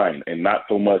in mind and not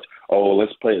so much, oh,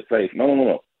 let's play it safe.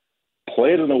 No.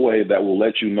 Play it in a way that will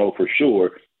let you know for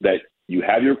sure that you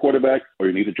have your quarterback or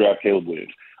you need to draft Caleb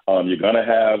Williams. You're going to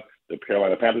have the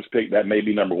Carolina Panthers pick. That may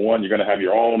be number 1. You're going to have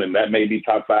your own, and that may be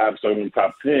top 5, certainly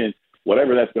top 10.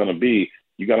 Whatever that's going to be,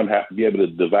 you're going to have to be able to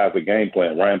devise a game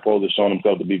plan. Ryan Poles has shown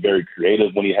himself to be very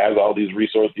creative when he has all these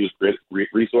resources. He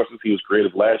was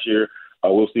creative last year.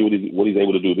 We'll see what he's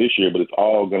able to do this year, but it's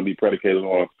all going to be predicated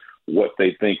on what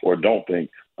they think or don't think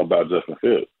about Justin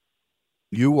Fields.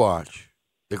 You watch.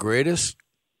 The greatest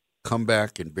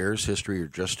comeback in Bears history or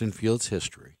Justin Fields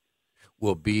history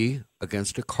will be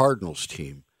against a Cardinals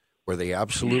team where they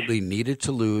absolutely needed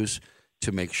to lose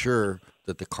to make sure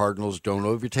that the Cardinals don't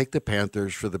overtake the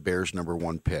Panthers for the Bears' number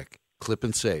 1 pick. Clip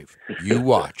and save. You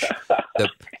watch.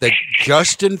 that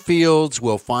Justin Fields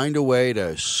will find a way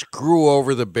to screw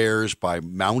over the Bears by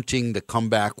mounting the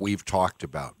comeback we've talked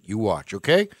about. You watch,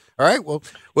 okay? All right.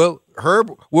 Well,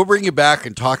 Herb, we'll bring you back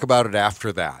and talk about it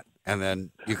after that, and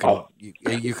then you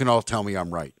can all tell me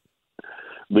I'm right.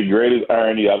 The greatest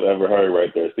irony I've ever heard right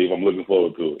there, Steve. I'm looking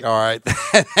forward to it. All right.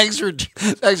 Thanks for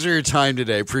your time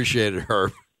today. Appreciate it,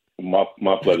 Herb. My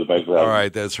pleasure. Thanks for having me. All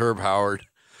right. That's Herb Howard.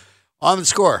 On the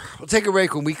Score. We'll take a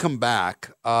break. When we come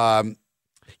back.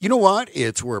 You know what?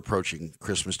 We're approaching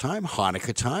Christmas time,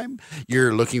 Hanukkah time.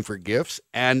 You're looking for gifts,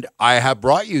 and I have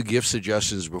brought you gift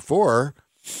suggestions before.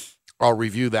 I'll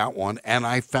review that one, and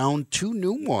I found 2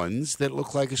 new ones that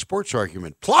look like a sports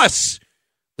argument, plus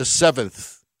the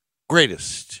 7th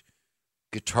greatest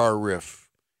guitar riff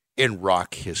in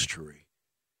rock history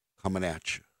coming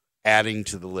at you, adding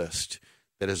to the list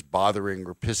that is bothering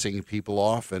or pissing people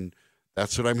off, and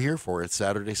that's what I'm here for. It's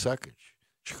Saturday Suckage.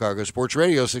 Chicago Sports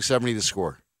Radio, 670 The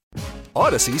Score.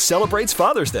 Odyssey celebrates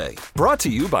Father's Day, brought to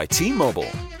you by T-Mobile.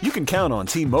 You can count on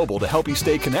T-Mobile to help you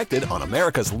stay connected on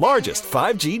America's largest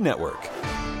 5G network.